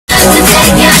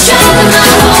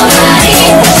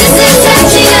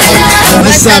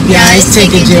What's up, y'all? It's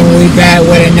Tink and Jimmie. We back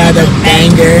with another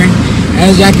banger.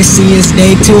 As y'all can see, it's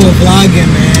day 2 of vlogging,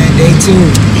 man. Day 2.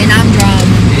 And I'm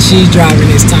driving. And she's driving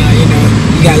this time, you know.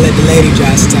 You gotta let the lady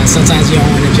drive sometimes. Sometimes you don't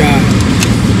want to drive.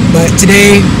 But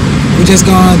today, we're just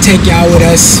gonna take y'all with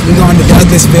us. We're going to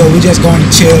Douglasville. We're just going to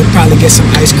chill, probably get some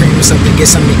ice cream or something, get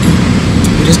something to eat.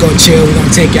 We're just gonna chill. We're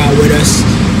gonna take y'all with us.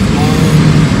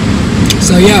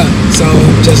 So yeah, so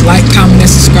just like, comment, and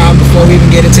subscribe before we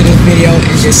even get into this video,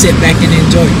 and just sit back and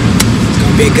enjoy. It's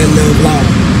gonna be a good little vlog.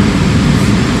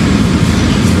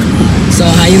 So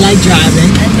how you like driving?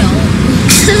 I don't.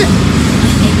 I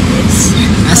hate this.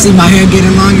 I see my hair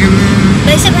getting longer, man.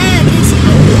 But it's a bag, it's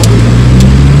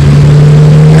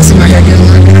I see my hair getting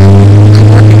longer.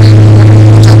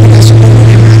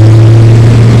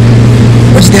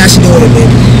 What you think I should do with it, baby?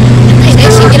 I think they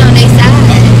should get on their side.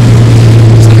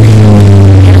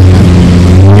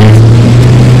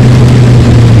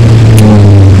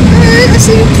 I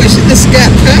see you pushing the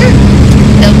scat pad.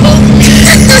 The boat.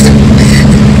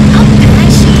 I'm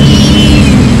ashy.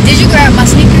 Did you grab my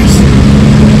sneakers?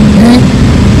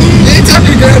 You ain't talking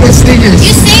to grab those sneakers.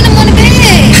 You seen them on the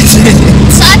bed.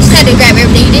 So I just had to grab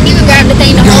everything. You didn't even grab the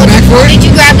thing to hold the phone. Did you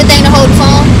grab the thing to hold the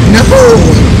phone? No.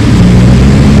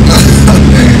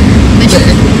 But you,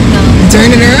 no. You turn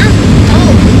it around?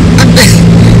 Oh.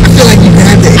 I feel like you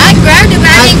grabbed it. I grabbed it, but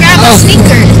I didn't grab my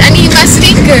sneakers. I need my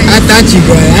sneakers. I thought you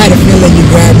grabbed it. I had a feeling you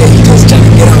grabbed it. You just trying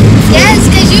to get on it. Yes,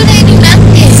 because you didn't do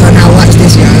nothing. So now watch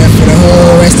this, y'all. For the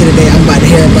whole rest of the day, I'm about to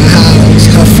hear about how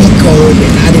her feet cold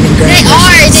and I didn't grab They it.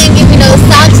 are. It didn't give me no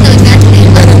socks, no nothing. You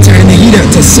better turn the heat up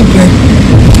to super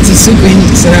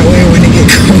heat, so that way when it get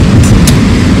cold,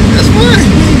 that's fine.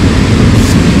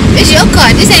 It's your car.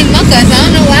 This ain't my car, so I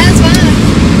don't know why it's fine.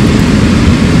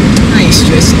 I ain't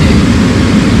stressing it.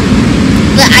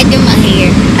 Look, I did my hair.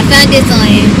 I found this on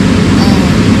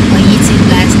YouTube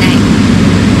last night.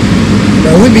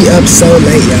 Bro, we be up so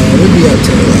late, y'all. We be up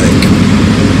till like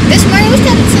This morning we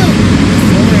got it till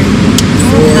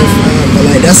 4 or 5, but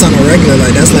like that's on a regular.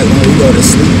 Like that's like when we go to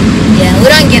sleep. Yeah,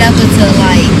 we don't get up until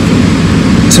like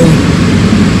 2.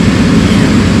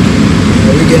 Yeah,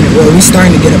 we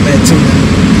starting to get up at 2 now.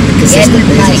 yeah,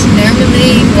 like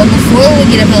normally, well before we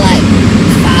get up at like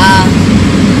 5.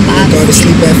 We go to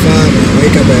sleep at 5 and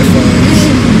wake up at 5.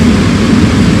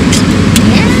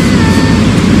 Yeah.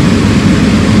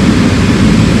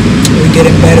 We're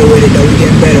getting better with it though. We're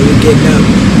getting better. We're getting up.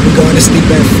 We're going to sleep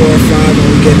at 4 or 5 and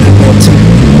we're getting up at 2.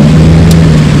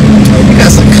 Oh, you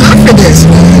got some confidence,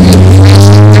 man.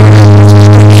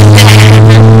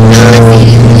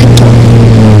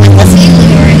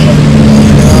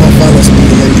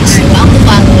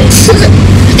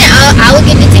 I will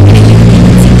get the ticket and you will get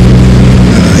the ticket.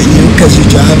 You, because you're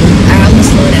driving? Alright, we'll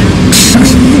slow down.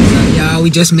 Y'all, we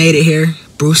just made it here.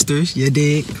 Brewster's, you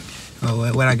dig?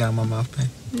 Oh, what I got in my mouth, man?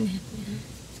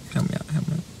 Help me out.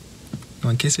 You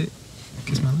want to kiss it?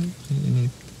 Kiss my lip? You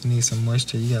need some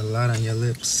moisture. You got a lot on your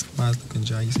lips. Mine's looking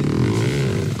dry, you see?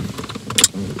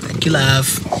 Thank you, love.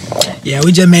 Yeah,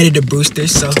 we just made it to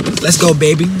Brewster's, so let's go,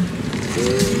 baby.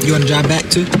 You want to drive back,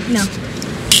 too? No.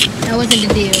 That wasn't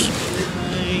the deal.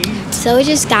 So we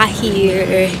just got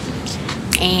here,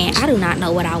 and I do not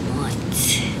know what I want.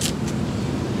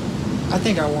 I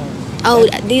think I want. Oh,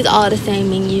 these are all the same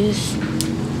menus.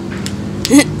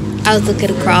 I was looking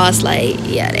across, like,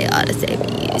 yeah, they all the same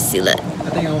menus. See, look. I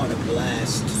think I want a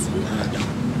blast. No, I don't.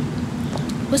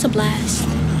 What's a blast? I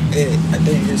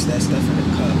think it's that stuff in the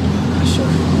cup. I'm not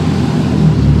sure.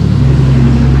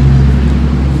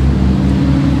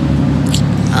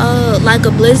 Oh, like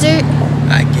a blizzard?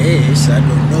 I guess. I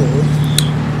don't know.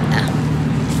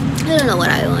 I don't know what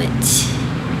I want.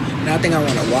 No, I think I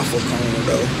want a waffle cone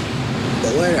though.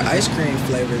 But what are the ice cream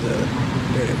flavors of?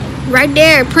 Right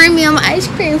there, premium ice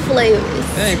cream flavors.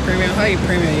 That ain't premium. How you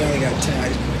premium? You only got 10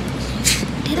 ice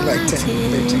creams. They don't like have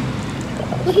 10, 15.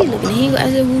 What he looking at? He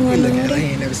as if we want to He looking order. at like he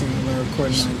ain't never seen me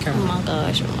recording on Oh camera. my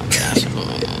gosh! Oh my gosh! Oh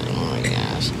my gosh! Oh my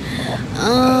gosh! Oh,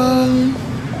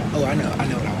 I know what I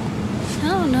want. I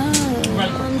don't know.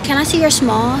 Can I see your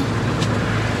small?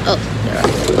 Oh, there are.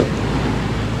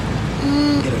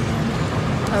 Get a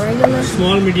normal. A regular?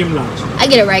 Small, medium, large. I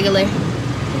get a regular.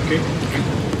 Okay.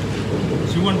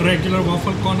 So you want regular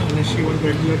waffle cone and she want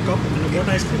regular cup. And what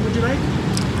ice cream would you like?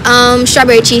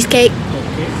 Strawberry cheesecake.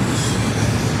 Okay.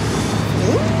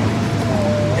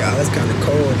 Yeah, it's kind of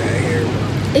cold out here.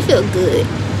 It feel good.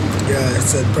 Yeah,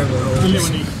 it's a prevalent. Only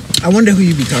one eat. I wonder who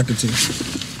you be talking to.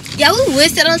 Yeah, we would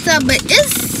sit on top, but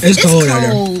it's cold out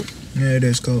there. Yeah, it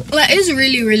is cold. Like, it's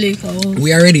really, really cold.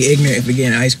 We already ignorant if we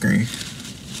getting ice cream.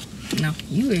 No,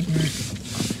 you ignorant.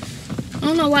 I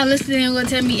don't know why Lister didn't go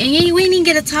tell me. And we didn't even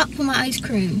get a top for my ice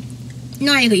cream.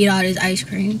 No, I ain't gonna eat all this ice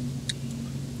cream.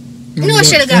 You know I I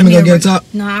should have got me go a get top.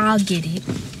 No, I'll get it.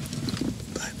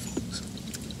 Black folks.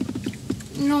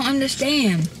 You don't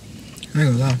understand. I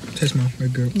ain't gonna lie. Taste my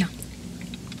red girl. No.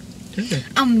 Taste it.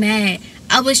 I'm mad.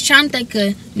 I was trying to think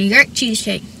of New York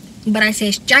cheesecake, but I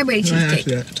said strawberry cheesecake.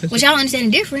 Which I don't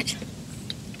understand the difference.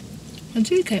 A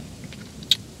cheesecake.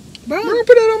 Bro, Bro,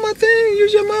 put that on my thing.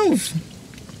 Use your mouth.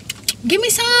 give me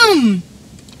some.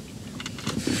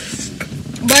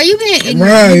 Bro, you been ignorant.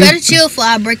 Right. You better chill before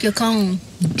I break your cone.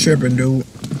 Tripping, dude.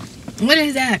 What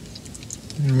is that?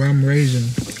 Rum raisin.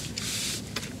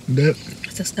 That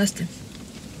It's disgusting.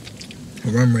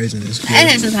 rum raisin is That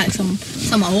good. tastes like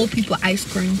some old people ice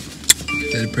cream.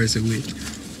 That person with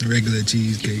regular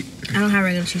cheesecake. I don't have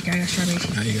regular cheesecake. I got strawberry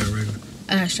cheesecake. Now you got regular.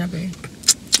 I got strawberry.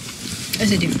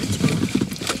 There's a difference, bro.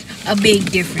 A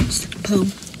big difference. Pooh.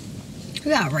 We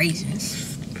got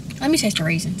raisins. Let me taste the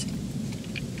raisins.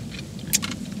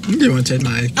 You didn't want to taste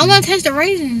my ice I cream. want to taste the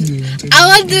raisins. You didn't want to taste I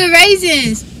want the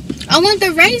raisins. I want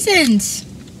the raisins.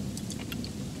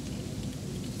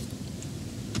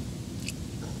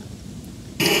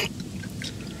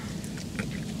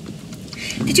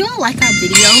 Did you all like our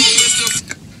video?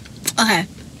 Okay,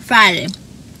 Friday.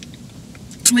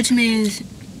 Which means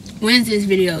Wednesday's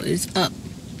video is up.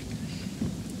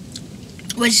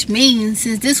 Which means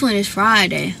since this one is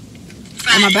Friday,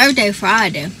 and my birthday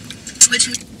Friday,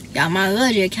 y'all might as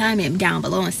well just comment down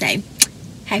below and say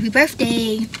happy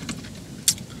birthday,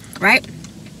 right?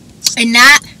 And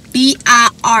not B-I-R-T-H,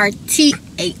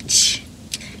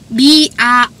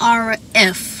 B-I-R-F-D-A-Y,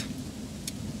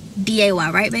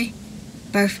 right, babe?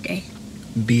 Birthday.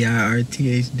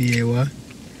 B-I-R-T-H-D-A-Y.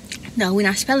 No, we're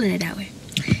not spelling it that way.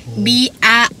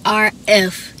 B-I-R-F-D-A-Y.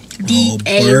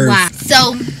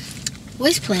 So,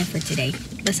 what's planned for today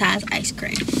besides ice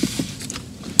cream?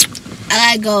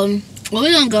 I gotta go. Well,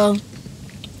 we're gonna go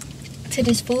to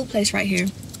this food place right here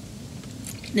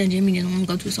that Jimmie didn't want to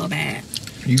go to so bad.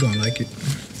 You gonna like it.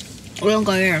 We're gonna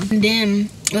go there. And then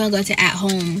we're gonna go to At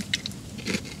Home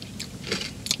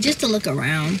just to look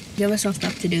around, give us some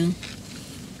stuff to do.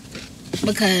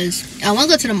 Because I want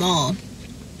to go to the mall,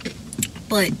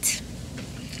 but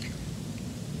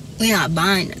we're not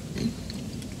buying nothing.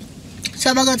 So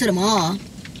if I go to the mall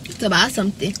to buy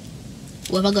something,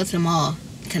 or if I go to the mall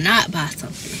to not buy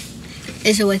something,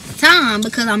 it's a waste of time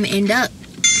because I'm going to end up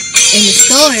in the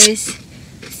stores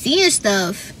seeing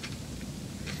stuff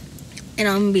and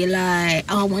I'm going to be like,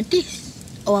 oh, I want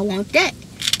this, oh, I want that,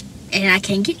 and I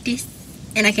can't get this,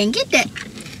 and I can't get that.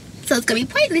 So it's going to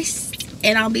be pointless.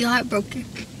 And I'll be heartbroken.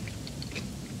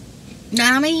 Know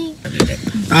what I mean?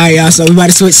 Alright, y'all, so we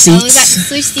about to switch So we about to seats.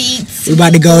 switch seats. We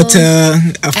about to go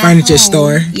to a furniture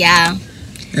store. Yeah.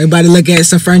 Everybody look at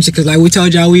some furniture because like we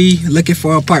told y'all, we looking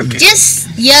for an apartment. Just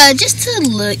to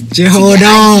look. Just hold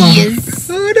on. Ideas.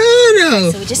 Hold on, though.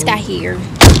 So we just got here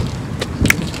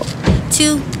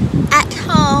to At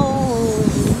Home.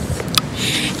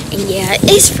 And yeah,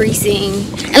 it's freezing.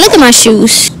 And look at my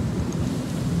shoes.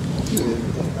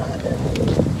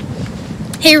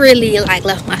 He really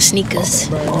left my sneakers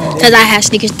because I had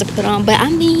sneakers to put on, but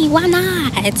I mean, why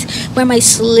not wear my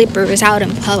slippers out in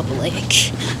public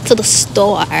to the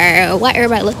store? Why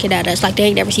everybody looking at us like they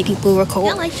ain't never see people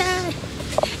record? I like that.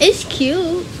 It's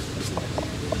cute.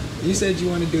 You said you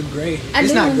want to do gray. I It's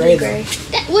do not wanna gray do though.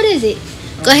 What is it?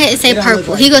 Go ahead and say It don't look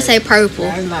purple. like He gonna gray. say purple.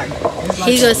 Yeah, it's like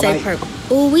He gonna a say light. purple.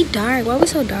 Oh, we dark. Why we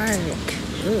so dark?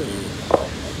 Ooh.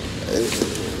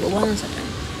 One second.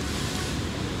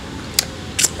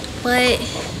 But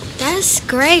that's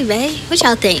great, babe. What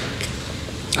y'all think?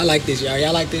 I like this, y'all.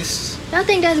 Y'all like this? Y'all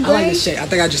think that's I like the great? shape. I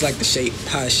think I just like the shape.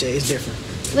 How it's shaped. It's different.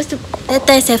 What's the that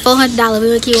thing said $400? We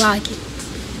will keep walking.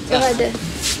 Go ahead there.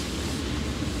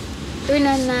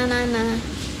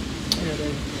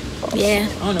 $399.99. Yeah.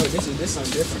 I don't know. This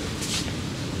something different.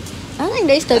 I think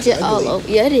they stuck it all ugly. over.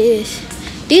 Yeah, it is.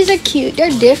 These are cute.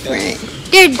 They're different.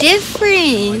 They're different.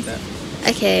 I like that.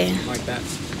 Okay. I like that.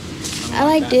 I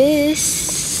like that.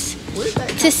 this. What is that?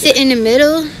 To sit in the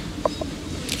middle.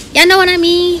 Y'all know what I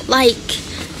mean? Like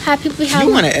how people have. You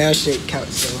want an L-shaped couch,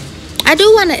 so. I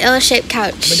do want an L-shaped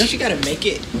couch. But don't you gotta make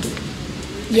it?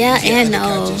 Yeah, Get and other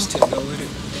no. couches to go with it.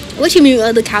 What you mean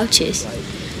other couches? Like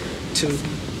 2 or 3.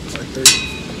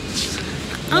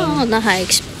 I don't know how to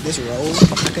explain. This roll,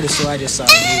 I could have sworn I just saw it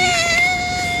move.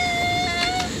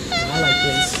 I like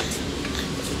this.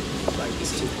 I like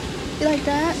this too. You like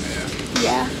that?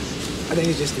 Yeah. I think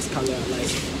it's just this color I like.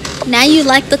 Now you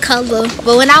like the color,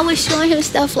 but when I was showing him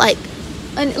stuff like,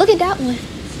 and look at that one.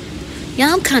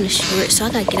 Yeah, I'm kind of short, so I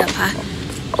gotta get up high.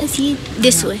 Let's see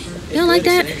this way. You don't like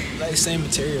that? Like the same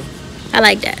material. I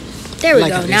like that. There we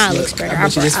like go. how Now it this looks look. better. I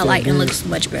bet you this I like it. feel Looks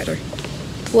much better.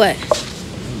 What?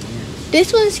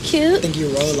 This one's I cute. think you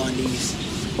roll on these.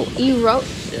 You roll.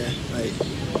 Yeah, like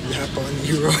you hop on and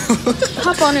you roll.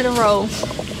 Hop on it and roll.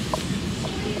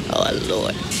 Oh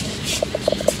Lord.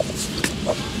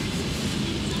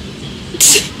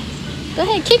 Go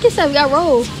ahead, kick yourself. You got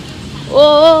roll.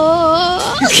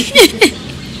 Oh.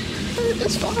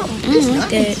 That's fine.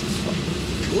 Nice.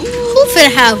 Who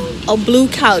finna have a blue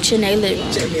couch in their living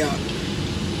room? Check me out.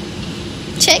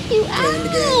 Check you Playing the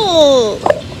game. out.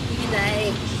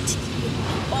 Like,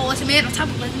 oh, it's a man on top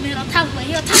of it. It's a man on top of it.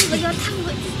 He on top of it. He on top of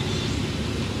it.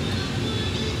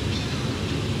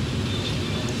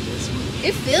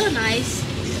 It feels nice.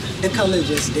 Yeah, the color is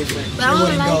just different. But I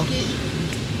don't like it.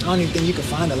 I don't even think you can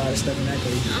find a lot of stuff in that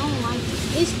color. I don't like it.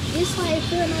 It's like it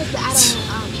feels nice, but I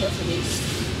don't care for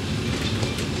this.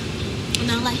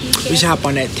 Not like you care. We should hop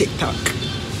on that TikTok.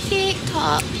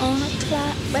 TikTok on the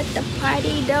clock, but the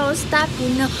party don't stop, you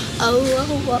know. Oh,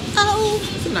 oh, oh, oh.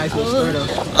 It's a nice little store though.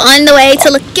 On the way to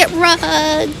look at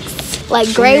rugs.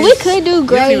 Like gray, we could do You don't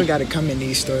gray. even gotta come in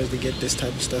these stores to get this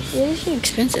type of stuff. Yeah, this is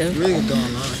expensive. You really can go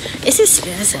online. It's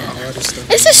expensive. All this stuff.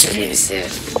 It's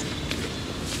expensive.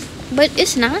 But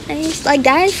it's nice. Like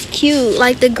that's cute.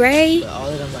 Like the gray. But all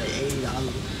of them like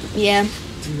 $80. Yeah. You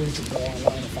really could go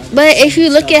online and find But if you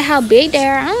look at how big they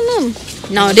are, I don't know.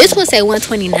 No, this one say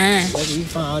 129. like, you can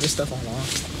find all this stuff online.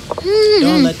 Mm-hmm.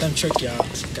 Don't let them trick y'all,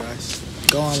 guys.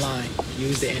 Go online.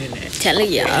 Use the internet. Telling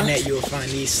The y'all. internet, you will find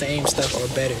these same stuff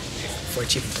or better for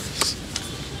cheaper price.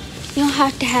 You don't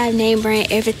have to have name brand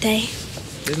everything.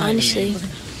 There's not Honestly. even-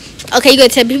 Okay, you gotta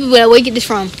tell people where you get this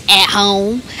from. At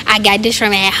home. I got this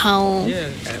from at home. Yeah.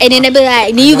 And then they be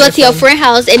like, then you got go it to your from- friend's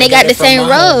house and I they got got the it from same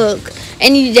my home. rug.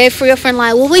 And you there for your friend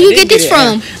like, well, where you get this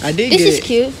from? I did This get is it.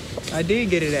 cute. I did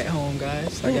get it at home,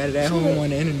 guys. I got it at home on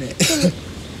the internet.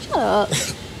 Shut up.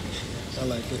 I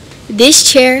like it. This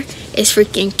chair is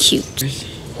freaking cute.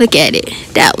 Look at it.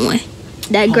 That one.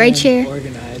 That gray Home chair.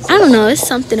 Organized. I don't know. It's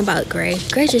something about gray.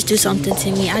 Gray just do something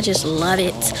to me. I just love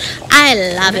it. I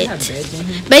love They have it. beds in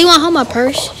here. Babe, you want to hold my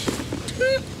purse?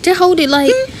 Just hold it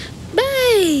like,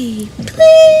 babe,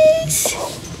 please.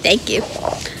 Thank you.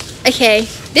 Okay,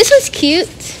 this was cute.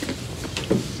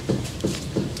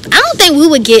 I don't think we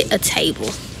would get a table.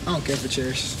 I don't care for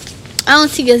chairs. I don't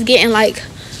see us getting like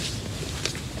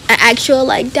an actual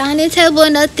like dining table or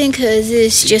nothing, cause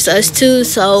it's just us two.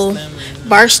 So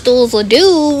bar stools will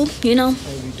do, you know.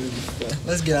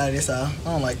 Let's get out of this aisle.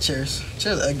 I don't like chairs.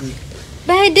 Chairs are ugly.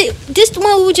 But this the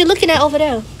one we were looking at over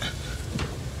there.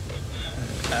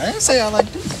 I didn't say I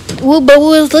like this. Well, but we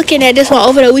was looking at this one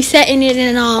over there. We sat in it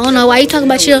and all. I don't know why you talking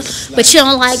about you, but you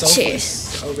don't like Sofas.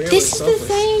 chairs. Over there This was is the sofas.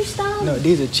 same style. No,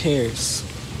 these are chairs.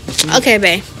 Okay,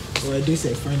 babe. Well, I do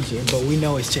say furniture, but we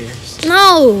know it's chairs.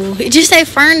 No, it just say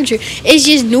furniture. It's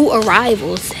just new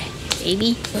arrivals,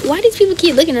 baby. Why these people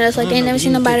keep looking at us like they ain't never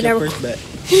seen nobody that?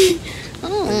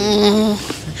 Oh,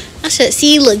 I should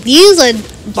see. Look, these are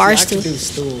bar I could do stools.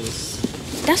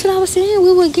 stools. That's what I was saying.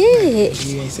 We would get.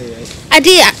 You ain't say that. I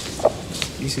did.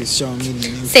 You should show me the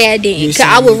new. Say I didn't. You Cause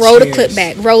I saying would roll the chairs. clip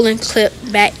back. Rolling clip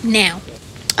back now.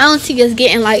 I don't see us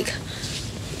getting like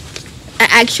an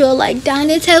actual like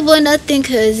dining table or nothing,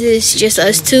 cause it's just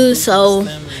us two. So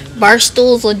bar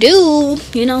stools will do,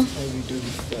 you know.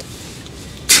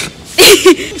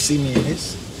 See me in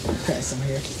this. Cut some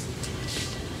hair.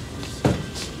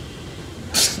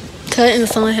 Cutting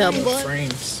some help.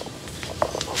 Frames.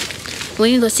 We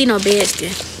ain't gonna see no beds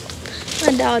then.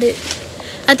 I doubt it.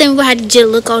 I think we're gonna have to just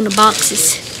look on the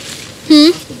boxes.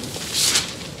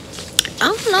 I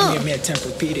don't Give know. me a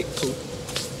Tempur-Pedic poop.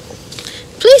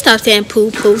 Please stop saying poo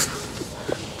poo.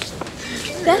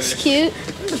 That's cute.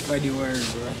 Funny word,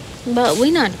 bro. But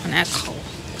we not doing that cold.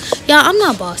 Y'all, I'm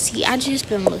not bossy. I just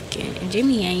been looking. And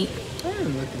Jimmie ain't. I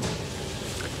am looking.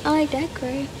 I like that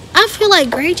gray. I feel like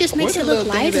gray just makes What it the look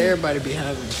little things that lighter. everybody be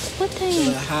having? What The thing?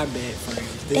 little high bed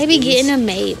frames. They be getting them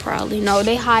made probably. No,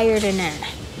 they higher than that.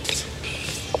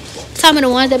 Some of the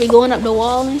ones that be going up the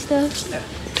wall and stuff.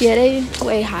 Yeah, they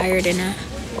way higher than that.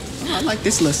 I like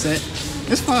this little set.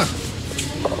 It's fun.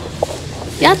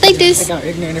 Y'all think You this? think I'm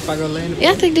ignorant if I go lay in the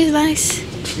Y'all bed? think this nice?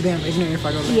 You think I'm ignorant if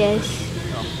I go lay in the Yes. bed?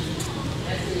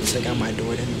 You think I might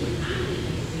do it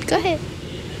anyway. Go ahead.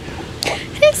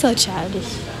 He's so childish.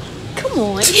 Come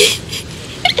on.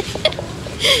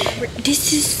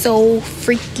 This is so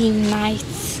freaking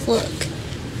nice. Look.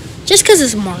 Just because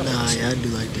it's marble. Nah, yeah, I do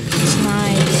like this. It's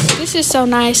nice. This is so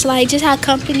nice. Like, just have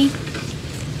company.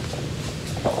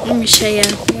 Let me show you.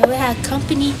 Yeah, we have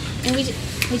company. And we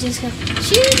just go.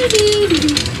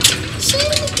 Shoo-doo-doo-doo-doo.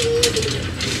 Shoo-doo-doo-doo-doo.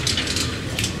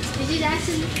 Did you ask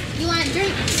him, you want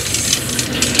drinks?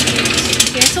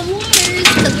 Here's some waters,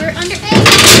 because we're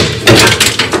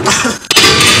underage.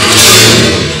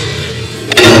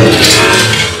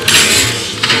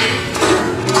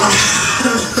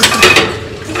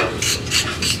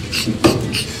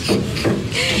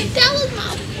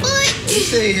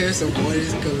 say here some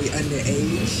boys because we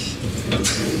underage.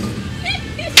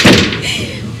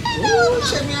 Ooh,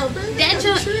 check me out, baby. That's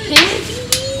your heavy.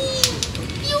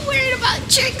 You worried about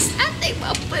tricks? I think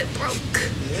my foot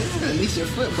broke. Yeah, at least your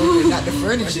foot broke, not the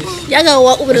furniture. Y'all gonna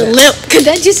walk with a limp, cause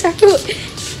that just hurt.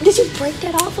 Did you break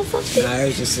that off or something? Nah, it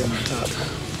was just sitting on top.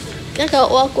 Y'all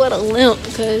gonna walk with a limp,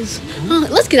 cause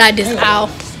let's get out of this aisle.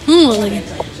 I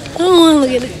don't wanna look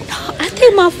at it. I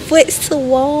think my foot's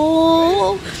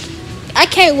swole. I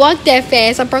can't walk that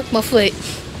fast. I broke my foot.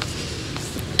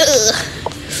 Ugh.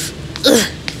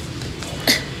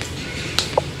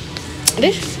 We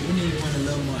need one a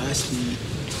little more high speed.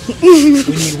 We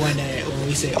need one that when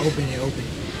we say open, it open.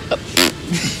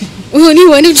 We need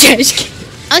one of trash can.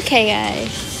 Okay,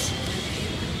 guys.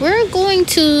 We're going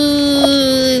to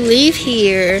leave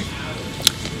here.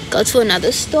 Go to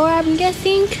another store, I'm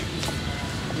guessing.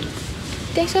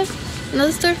 Think so?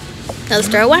 Another store? Another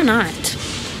store, why not?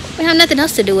 We have nothing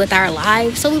else to do with our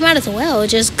lives, so we might as well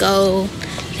just go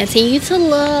continue to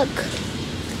look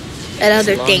at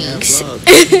other things.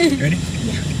 Ready?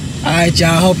 Alright,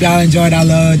 y'all. Hope y'all enjoyed our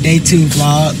little day 2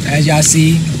 vlog. As y'all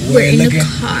see, we're in the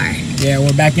car. Yeah,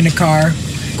 we're back in the car.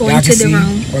 Going to the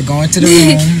room. We're going to the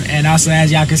room. And also, as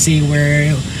y'all can see,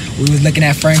 we was looking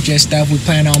at furniture and stuff. We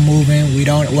plan on moving. We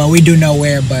do know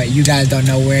where, but you guys don't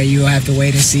know where. You'll have to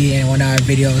wait and see. And when our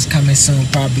video is coming soon,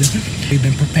 probably. We've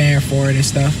been preparing for it and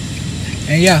stuff.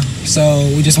 And yeah, so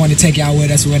we just want to take y'all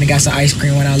with us. We went and got some ice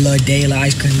cream on our little day, like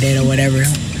ice cream date or whatever.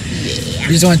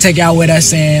 We just want to take y'all with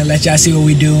us and let y'all see what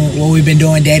we've been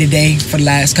doing day to day for the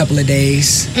last couple of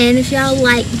days. And if y'all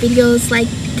like videos like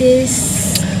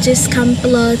this, just comment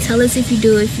below. Tell us if you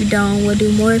do. If you don't, we'll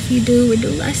do more if you do. We'll do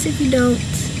less if you don't.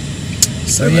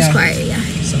 So yeah.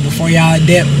 So before y'all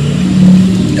dip,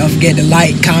 don't forget to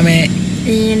like, comment,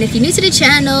 and if you're new to the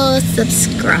channel,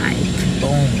 subscribe.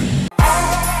 Boom.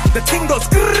 The thing goes